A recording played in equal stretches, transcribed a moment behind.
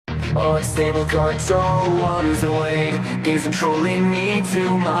Unstable control wanders away, games controlling me,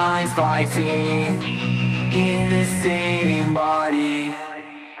 two minds fighting in the same body.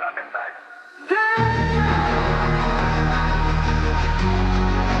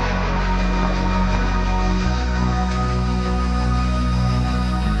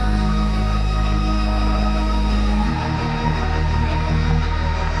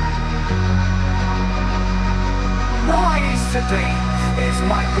 Today is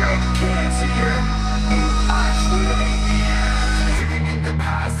my great cancer. Living in the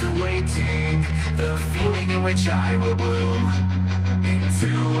past, awaiting the feeling in which I will bloom into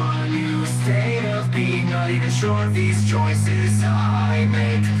a new state of being. Not even sure of these choices I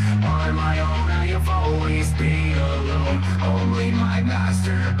make on my own. I have always been alone, only my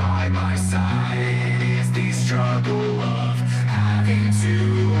master by my side. It is the struggle of having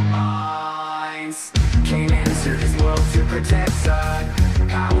two minds. Came into this world to protect us.